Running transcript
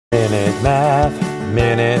Minute Math.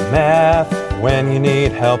 When you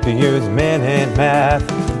need help, you use Minute Math.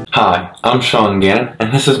 Hi, I'm Sean Gannon,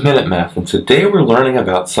 and this is Minute Math, and today we're learning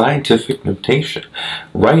about scientific notation.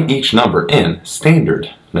 Write each number in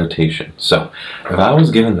standard notation. So, if I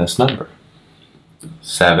was given this number,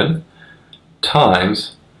 7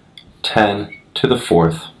 times 10 to the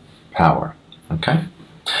 4th power, okay?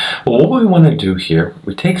 Well, what we want to do here,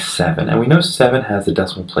 we take 7, and we know 7 has the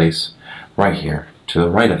decimal place right here, to the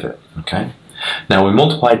right of it, okay? Now, we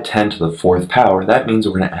multiplied 10 to the 4th power. That means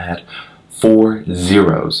we're going to add 4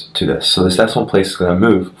 zeros to this. So this decimal place is going to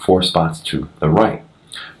move 4 spots to the right.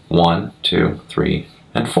 1, 2, 3,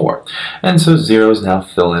 and 4. And so zeros now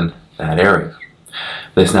fill in that area.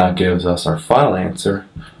 This now gives us our final answer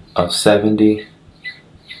of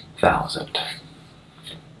 70,000.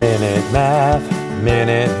 Minute Math.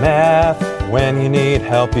 When you need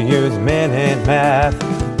help, you use Minute Math.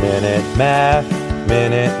 Minute Math.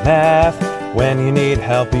 When you need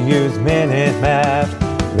help, you use Minute Math.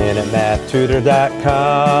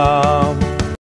 MinuteMathTutor.com